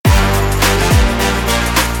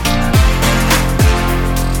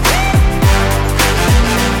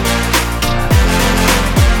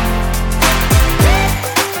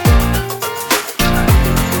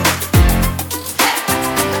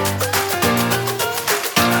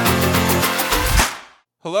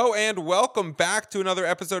Hello and welcome back to another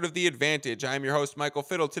episode of The Advantage. I'm your host, Michael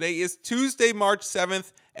Fiddle. Today is Tuesday, March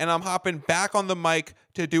 7th, and I'm hopping back on the mic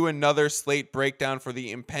to do another slate breakdown for the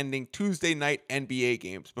impending Tuesday night NBA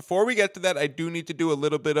games. Before we get to that, I do need to do a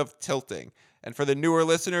little bit of tilting. And for the newer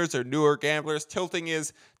listeners or newer gamblers, tilting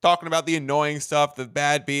is talking about the annoying stuff, the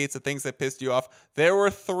bad beats, the things that pissed you off. There were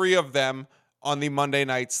 3 of them on the Monday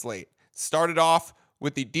night slate. Started off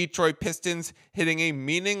with the Detroit Pistons hitting a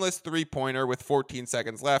meaningless three-pointer with 14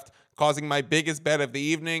 seconds left, causing my biggest bet of the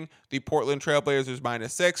evening, the Portland Trailblazers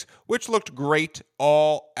 -6, which looked great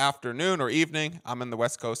all afternoon or evening. I'm in the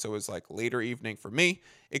West Coast, so it was like later evening for me.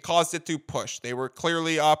 It caused it to push. They were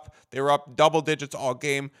clearly up. They were up double digits all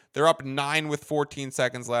game. They're up 9 with 14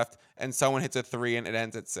 seconds left, and someone hits a 3 and it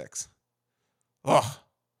ends at 6. Ugh,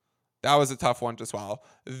 that was a tough one to swallow.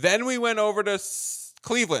 Then we went over to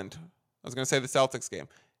Cleveland. I was going to say the Celtics game.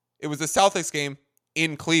 It was the Celtics game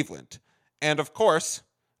in Cleveland. And of course,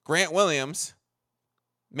 Grant Williams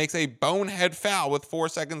makes a bonehead foul with 4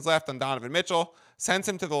 seconds left on Donovan Mitchell, sends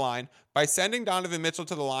him to the line. By sending Donovan Mitchell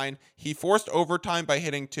to the line, he forced overtime by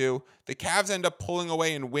hitting 2. The Cavs end up pulling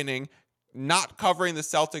away and winning, not covering the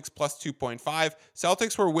Celtics plus 2.5.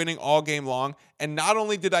 Celtics were winning all game long. And not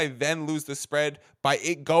only did I then lose the spread, by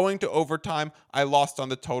it going to overtime, I lost on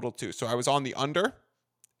the total too. So I was on the under,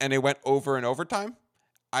 and it went over in overtime.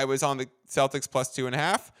 I was on the Celtics plus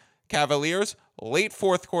 2.5. Cavaliers, late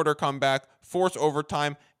fourth quarter comeback, force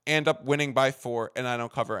overtime, end up winning by 4, and I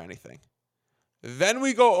don't cover anything. Then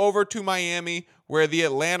we go over to Miami, where the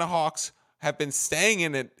Atlanta Hawks have been staying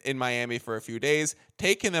in Miami for a few days,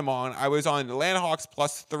 taking them on. I was on Atlanta Hawks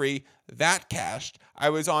plus 3. That cashed. I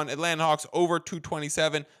was on Atlanta Hawks over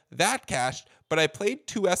 227. That cashed. But I played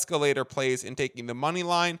 2 escalator plays in taking the money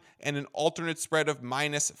line and an alternate spread of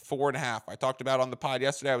 -4.5. I talked about on the pod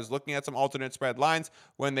yesterday. I was looking at some alternate spread lines.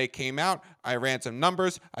 When they came out, I ran some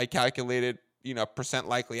numbers. I calculated, percent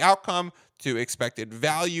likely outcome to expected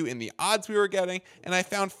value in the odds we were getting. And I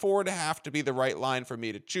found 4.5 to be the right line for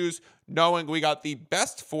me to choose, knowing we got the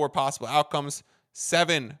best 4 possible outcomes: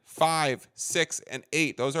 7, 5, 6, and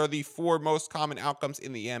 8. Those are the 4 most common outcomes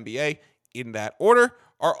in the NBA. In that order,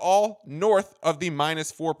 are all north of the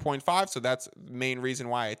 -4.5. So that's the main reason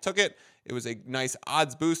why I took it. It was a nice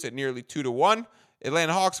odds boost at nearly 2-1.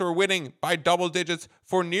 Atlanta Hawks were winning by double digits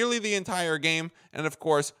for nearly the entire game. And of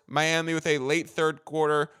course, Miami with a late third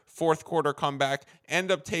quarter, fourth quarter comeback, end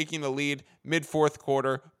up taking the lead mid-fourth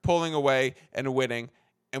quarter, pulling away and winning.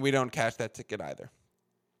 And we don't cash that ticket either.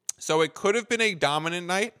 So it could have been a dominant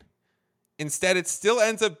night. Instead, it still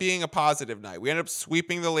ends up being a positive night. We end up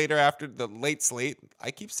sweeping the late slate. I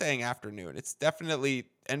keep saying afternoon.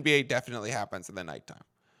 NBA definitely happens in the nighttime.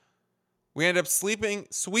 We end up sweeping.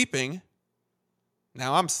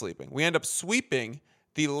 Now I'm sleeping. We end up sweeping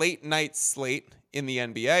the late night slate in the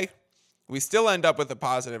NBA. We still end up with a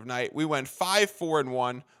positive night. We went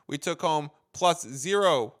 5-4-1. We took home plus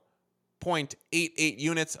 0.88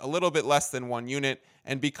 units, a little bit less than 1 unit.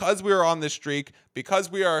 And because we are on this streak, because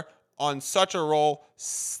we are on such a roll,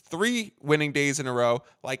 3 winning days in a row,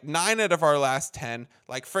 like 9 out of our last 10,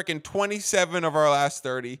 like freaking 27 of our last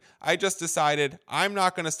 30. I just decided I'm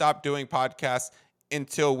not going to stop doing podcasts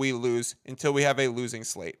until we lose, until we have a losing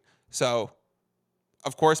slate. So,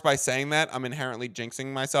 of course, by saying that, I'm inherently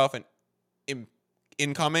jinxing myself, and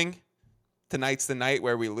incoming tonight's the night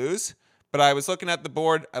where we lose. But I was looking at the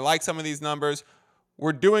board. I like some of these numbers.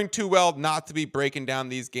 We're doing too well not to be breaking down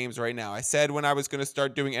these games right now. I said when I was going to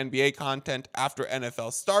start doing NBA content after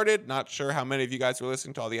NFL started. Not sure how many of you guys were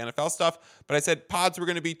listening to all the NFL stuff, but I said pods were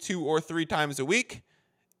going to be 2 or 3 times a week.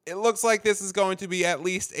 It looks like this is going to be at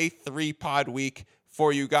least a 3-pod week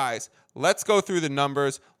for you guys. Let's go through the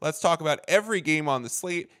numbers. Let's talk about every game on the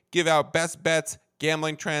slate, give out best bets,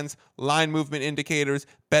 gambling trends, line movement indicators,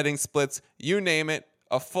 betting splits, you name it.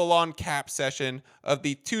 A full-on cap session of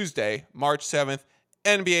the Tuesday, March 7th,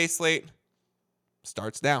 NBA slate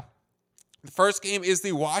starts now. The first game is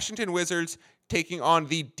the Washington Wizards taking on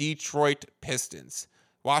the Detroit Pistons.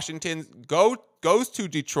 Washington goes to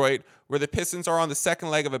Detroit, where the Pistons are on the second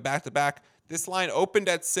leg of a back-to-back. This line opened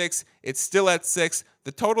at 6. It's still at 6.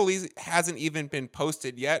 The total hasn't even been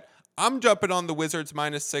posted yet. I'm jumping on the Wizards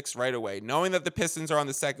 -6 right away, knowing that the Pistons are on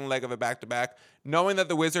the second leg of a back-to-back, knowing that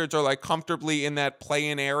the Wizards are like comfortably in that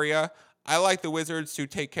play-in area. I like the Wizards to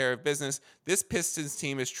take care of business. This Pistons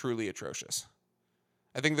team is truly atrocious.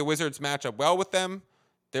 I think the Wizards match up well with them.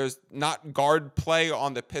 There's not guard play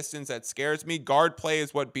on the Pistons that scares me. Guard play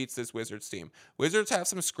is what beats this Wizards team. Wizards have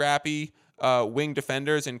some scrappy wing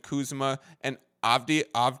defenders in Kuzma and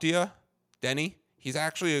Avdia Denny. He's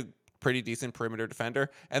actually a pretty decent perimeter defender.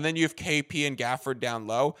 And then you have KP and Gafford down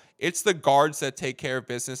low. It's the guards that take care of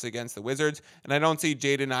business against the Wizards. And I don't see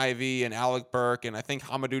Jaden Ivey and Alec Burke, and I think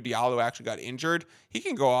Hamidou Diallo actually got injured. He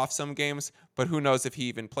can go off some games, but who knows if he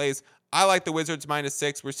even plays. I like the Wizards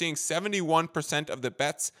 -6. We're seeing 71% of the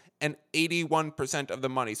bets and 81% of the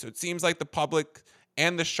money. So it seems like the public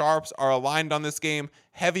and the sharps are aligned on this game.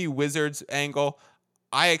 Heavy Wizards angle.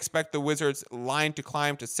 I expect the Wizards line to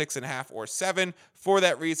climb to 6.5 or 7. For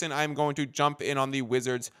that reason, I'm going to jump in on the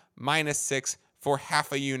Wizards -6 for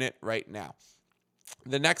half a unit right now.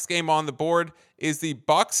 The next game on the board is the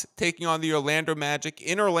Bucks taking on the Orlando Magic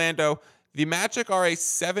in Orlando. The Magic are a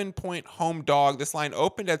 7-point home dog. This line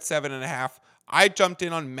opened at 7.5. I jumped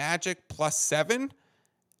in on Magic +7,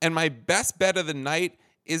 and my best bet of the night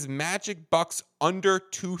is Magic Bucks under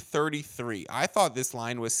 233. I thought this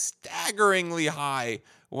line was staggeringly high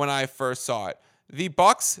when I first saw it. The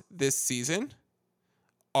Bucks this season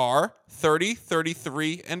are 30,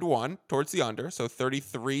 33, and 1 towards the under. So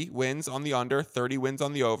 33 wins on the under, 30 wins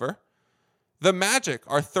on the over. The Magic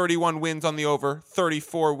are 31 wins on the over,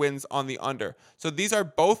 34 wins on the under. So these are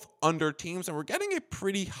both under teams, and we're getting a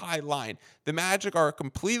pretty high line. The Magic are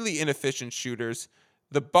completely inefficient shooters.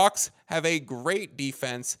 The Bucks have a great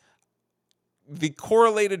defense. The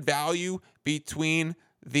correlated value between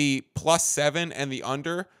the +7 and the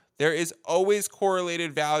under, there is always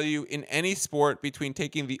correlated value in any sport between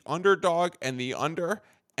taking the underdog and the under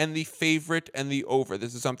and the favorite and the over.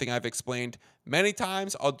 This is something I've explained many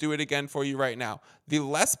times. I'll do it again for you right now. The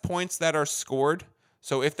less points that are scored,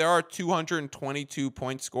 so if there are 222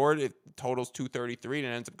 points scored, it totals 233 and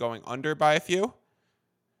it ends up going under by a few,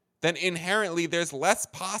 then inherently there's less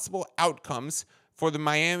possible outcomes for the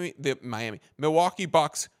Milwaukee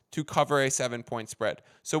Bucks to cover a 7-point spread.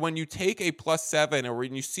 So when you take a +7, or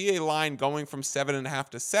when you see a line going from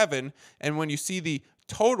 7.5 to 7, and when you see the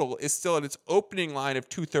total is still at its opening line of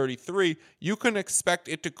 233, you can expect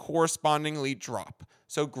it to correspondingly drop.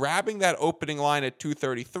 So grabbing that opening line at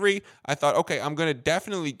 233, I thought, okay, I'm going to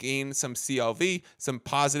definitely gain some CLV, some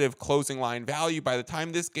positive closing line value. By the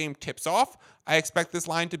time this game tips off, I expect this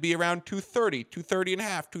line to be around 230,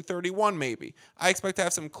 230.5, 231 maybe. I expect to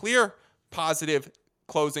have some clear positive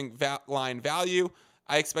closing line value.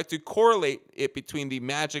 I expect to correlate it between the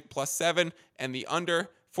Magic +7 and the under.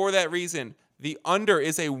 For that reason, the under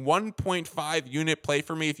is a 1.5 unit play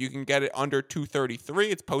for me if you can get it under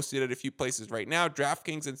 233. It's posted at a few places right now.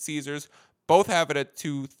 DraftKings and Caesars both have it at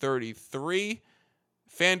 233.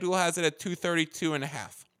 FanDuel has it at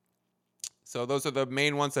 232.5. So those are the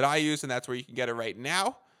main ones that I use, and that's where you can get it right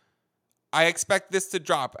now. I expect this to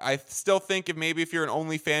drop. I still think if you're an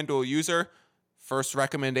only FanDuel user, first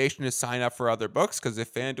recommendation is sign up for other books, because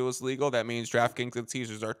if FanDuel is legal, that means DraftKings and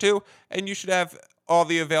Caesars are too, and you should have all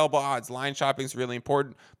the available odds. Line shopping is really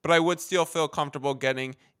important, but I would still feel comfortable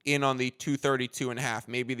getting in on the 232.5.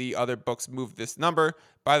 Maybe the other books move this number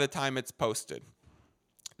by the time it's posted.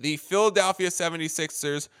 The Philadelphia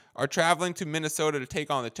 76ers are traveling to Minnesota to take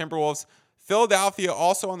on the Timberwolves. Philadelphia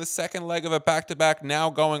also on the second leg of a back-to-back, now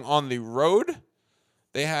going on the road.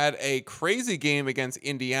 They had a crazy game against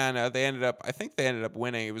Indiana. I think they ended up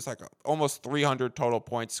winning. It was like almost 300 total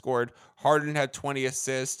points scored. Harden had 20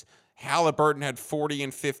 assists. Halliburton had 40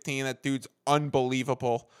 and 15. That dude's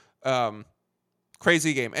unbelievable.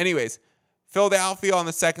 Crazy game. Anyways, Philadelphia on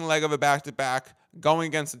the second leg of a back-to-back going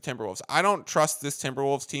against the Timberwolves. I don't trust this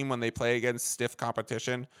Timberwolves team when they play against stiff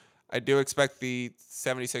competition. I do expect the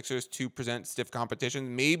 76ers to present stiff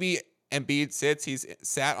competition. Maybe Embiid sits. He's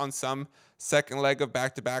sat on some second leg of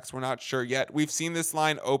back-to-backs. We're not sure yet. We've seen this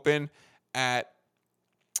line open at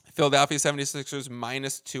Philadelphia 76ers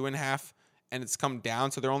 -2.5, and it's come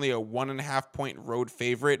down. So they're only a 1.5 point road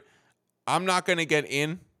favorite. I'm not going to get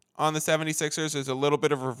in on the 76ers. There's a little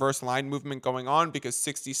bit of reverse line movement going on because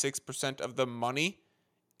 66% of the money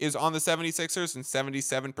is on the 76ers and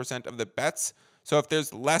 77% of the bets. So if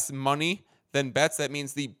there's less money than bets, that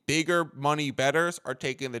means the bigger money bettors are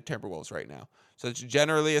taking the Timberwolves right now. So it's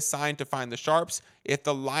generally a sign to find the sharps. If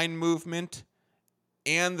the line movement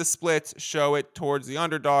and the splits show it towards the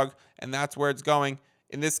underdog, and that's where it's going,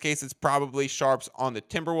 in this case, it's probably sharps on the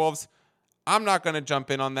Timberwolves. I'm not going to jump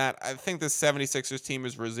in on that. I think the 76ers team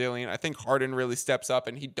is resilient. I think Harden really steps up,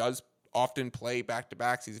 and he does often play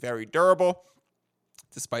back-to-backs. He's very durable,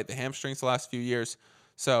 despite the hamstrings the last few years.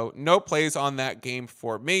 So no plays on that game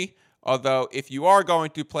for me. Although if you are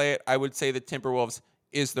going to play it, I would say the Timberwolves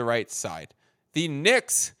is the right side. The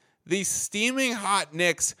Knicks, the steaming hot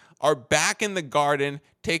Knicks, are back in the Garden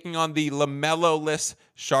taking on the LaMelo-less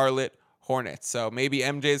Charlotte Hornets. So maybe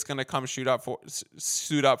MJ is going to come suit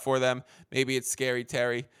up for them. Maybe it's Scary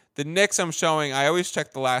Terry. The Knicks I'm showing, I always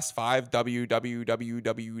check the last 5, W.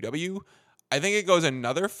 I think it goes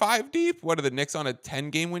another 5 deep. What are the Knicks on a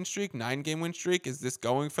 10-game win streak, 9-game win streak? Is this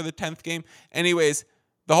going for the 10th game? Anyways,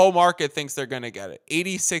 the whole market thinks they're going to get it.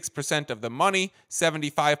 86% of the money,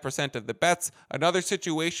 75% of the bets. Another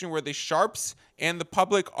situation where the sharps and the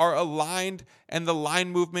public are aligned and the line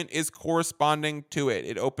movement is corresponding to it.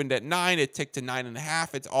 It opened at 9, it ticked to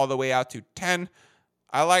 9.5, it's all the way out to 10.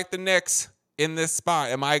 I like the Knicks in this spot.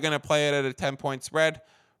 Am I going to play it at a 10-point spread?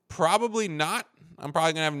 Probably not. I'm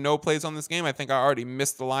probably going to have no plays on this game. I think I already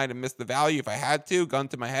missed the line and missed the value. If I had to, gun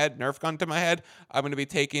to my head, Nerf gun to my head, I'm going to be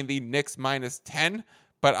taking the Knicks minus 10,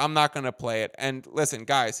 but I'm not going to play it. And listen,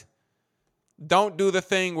 guys, don't do the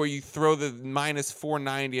thing where you throw the minus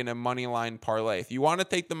 490 in a money line parlay. If you want to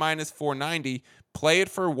take the minus 490, play it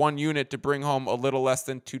for 1 unit to bring home a little less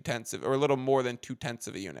than 0.2 or a little more than 0.2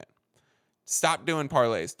 of a unit. Stop doing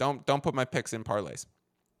parlays. Don't put my picks in parlays.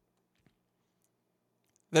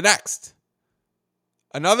 The next,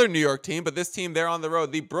 another New York team, but this team, they're on the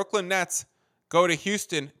road. The Brooklyn Nets go to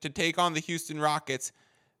Houston to take on the Houston Rockets.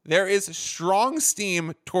 There is strong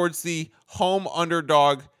steam towards the home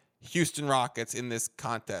underdog Houston Rockets in this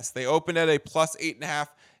contest. They opened at a plus 8.5.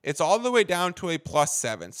 It's all the way down to a plus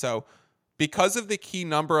 7. So because of the key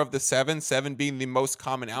number of the 7 being the most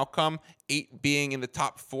common outcome, 8 being in the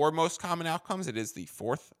top 4 most common outcomes, it is the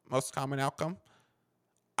 4th most common outcome.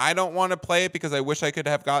 I don't want to play it because I wish I could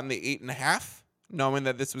have gotten the 8.5, knowing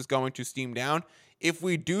that this was going to steam down. If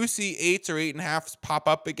we do see 8s or 8.5s pop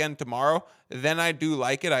up again tomorrow, then I do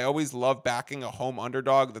like it. I always love backing a home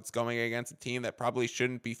underdog that's going against a team that probably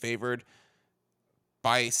shouldn't be favored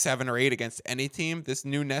by 7 or 8 against any team. This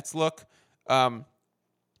new Nets look.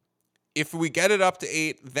 If we get it up to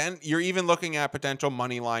 8, then you're even looking at potential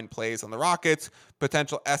money line plays on the Rockets,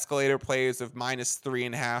 potential escalator plays of minus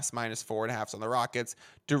 3.5, minus 4.5 on the Rockets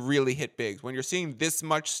to really hit bigs. When you're seeing this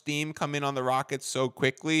much steam come in on the Rockets so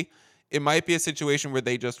quickly, it might be a situation where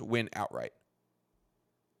they just win outright.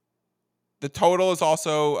 The total is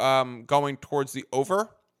also going towards the over.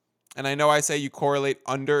 And I know I say you correlate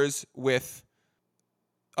unders with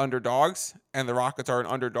underdogs, and the Rockets are an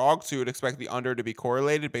underdog, so you would expect the under to be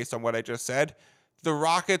correlated based on what I just said. The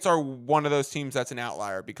Rockets are one of those teams that's an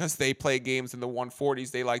outlier because they play games in the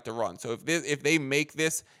 140s they like to run. So if they make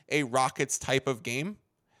this a Rockets type of game,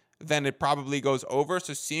 then it probably goes over.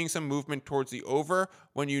 So seeing some movement towards the over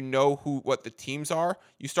when you know what the teams are,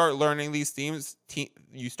 you start learning these teams.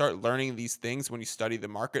 You start learning these things when you study the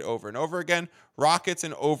market over and over again. Rockets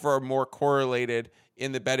and over are more correlated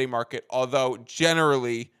in the betting market, although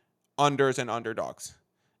generally unders and underdogs.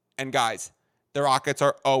 And guys, the Rockets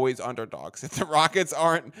are always underdogs. If the Rockets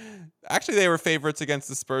aren't, actually they were favorites against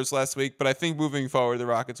the Spurs last week, but I think moving forward, the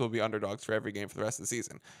Rockets will be underdogs for every game for the rest of the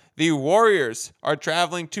season. The Warriors are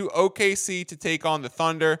traveling to OKC to take on the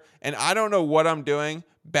Thunder, and I don't know what I'm doing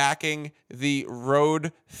backing the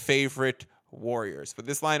road favorite Warriors. But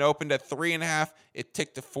this line opened at 3.5. It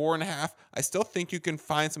ticked to 4.5. I still think you can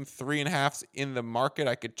find some 3.5s in the market.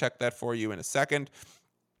 I could check that for you in a second.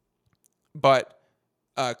 But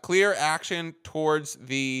clear action towards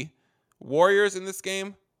the Warriors in this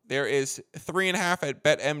game. There is 3.5 at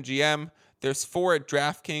BetMGM. There's 4 at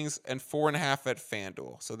DraftKings and 4.5 at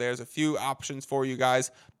FanDuel. So there's a few options for you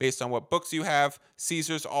guys based on what books you have.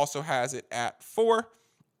 Caesars also has it at 4.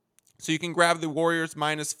 So you can grab the Warriors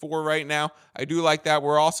minus 4 right now. I do like that.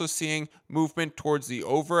 We're also seeing movement towards the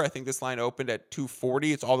over. I think this line opened at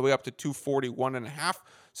 240. It's all the way up to 241.5.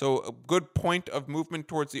 So a good point of movement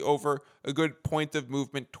towards the over, a good point of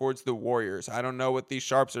movement towards the Warriors. I don't know what these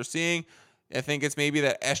sharps are seeing. I think it's maybe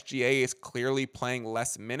that SGA is clearly playing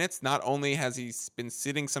less minutes. Not only has he been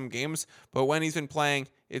sitting some games, but when he's been playing,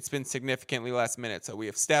 it's been significantly less minutes. So we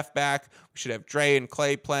have Steph back. We should have Dre and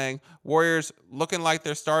Clay playing. Warriors looking like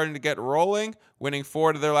they're starting to get rolling, winning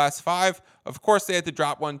 4 to their last 5. Of course, they had to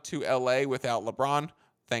drop one to LA without LeBron.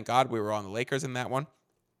 Thank God we were on the Lakers in that one.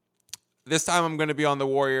 This time I'm going to be on the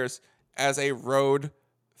Warriors as a road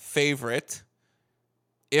favorite.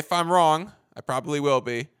 If I'm wrong, I probably will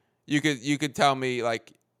be. You could tell me,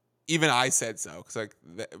 like, even I said so, because like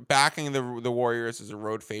backing the Warriors as a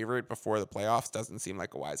road favorite before the playoffs doesn't seem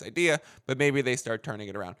like a wise idea, but maybe they start turning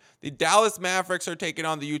it around. The Dallas Mavericks are taking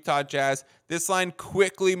on the Utah Jazz. This line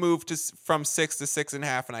quickly moved from 6 to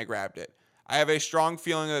 6.5, and I grabbed it. I have a strong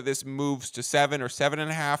feeling that this moves to 7 or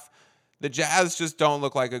 7.5. The Jazz just don't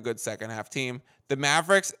look like a good second half team. The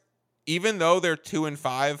Mavericks, even though they're 2-5,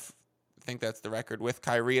 I think that's the record with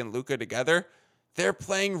Kyrie and Luka together, they're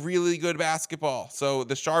playing really good basketball. So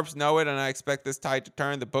the sharps know it, and I expect this tide to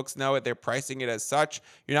turn. The books know it. They're pricing it as such.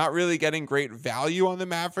 You're not really getting great value on the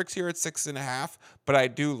Mavericks here at 6.5, but I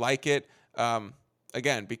do like it.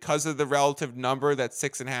 Again, because of the relative number that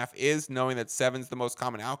 6.5 is, knowing that 7 is the most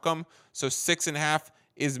common outcome. So 6.5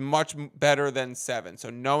 is much better than 7. So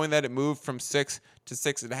knowing that it moved from 6 to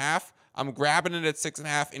 6.5, I'm grabbing it at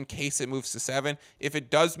 6.5 in case it moves to 7. If it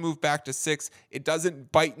does move back to 6, it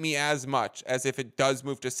doesn't bite me as much as if it does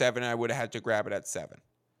move to 7. I would have had to grab it at 7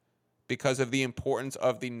 because of the importance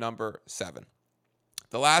of the number 7.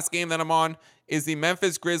 The last game that I'm on is the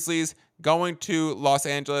Memphis Grizzlies going to Los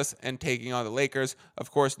Angeles and taking on the Lakers.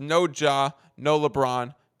 Of course, no Ja, no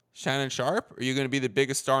LeBron. Shannon Sharp, are you going to be the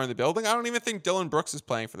biggest star in the building? I don't even think Dylan Brooks is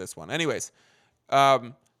playing for this one. Anyways,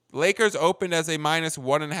 Lakers opened as a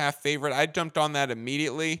 -1.5 favorite. I jumped on that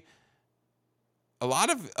immediately. A lot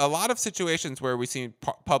of situations where we see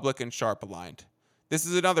Public and Sharp aligned. This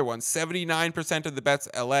is another one. 79% of the bets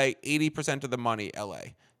LA, 80% of the money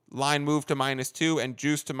LA. Line moved to -2 and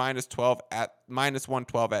juice to -12 at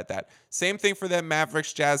 -112 at that. Same thing for that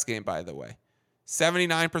Mavericks Jazz game, by the way.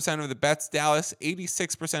 79% of the bets Dallas,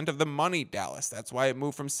 86% of the money Dallas. That's why it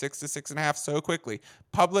moved from 6 to 6.5 so quickly.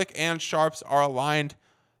 Public and sharps are aligned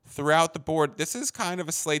throughout the board. This is kind of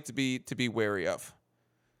a slate to be wary of,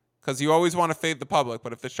 because you always want to fade the public,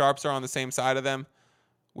 but if the sharps are on the same side of them,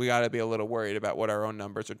 we got to be a little worried about what our own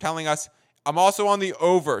numbers are telling us. I'm also on the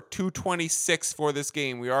over 226 for this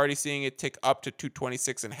game. We're already seeing it tick up to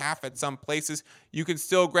 226.5 at some places. You can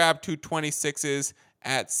still grab 226s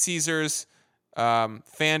at Caesars.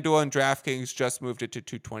 FanDuel and DraftKings just moved it to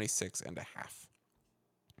 226.5.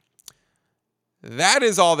 That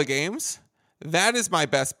is all the games. That is my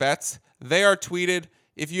best bets. They are tweeted.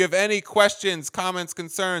 If you have any questions, comments,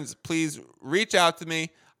 concerns, please reach out to me.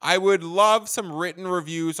 I would love some written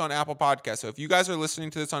reviews on Apple Podcasts. So if you guys are listening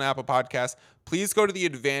to this on Apple Podcasts, please go to the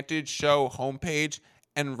Advantage Show homepage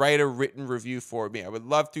and write a written review for me. I would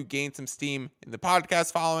love to gain some steam in the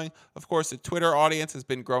podcast following. Of course, the Twitter audience has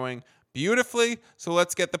been growing beautifully, so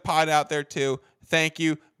let's get the pod out there too. Thank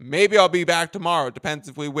you. Maybe I'll be back tomorrow. Depends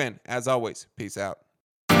if we win. As always, peace out.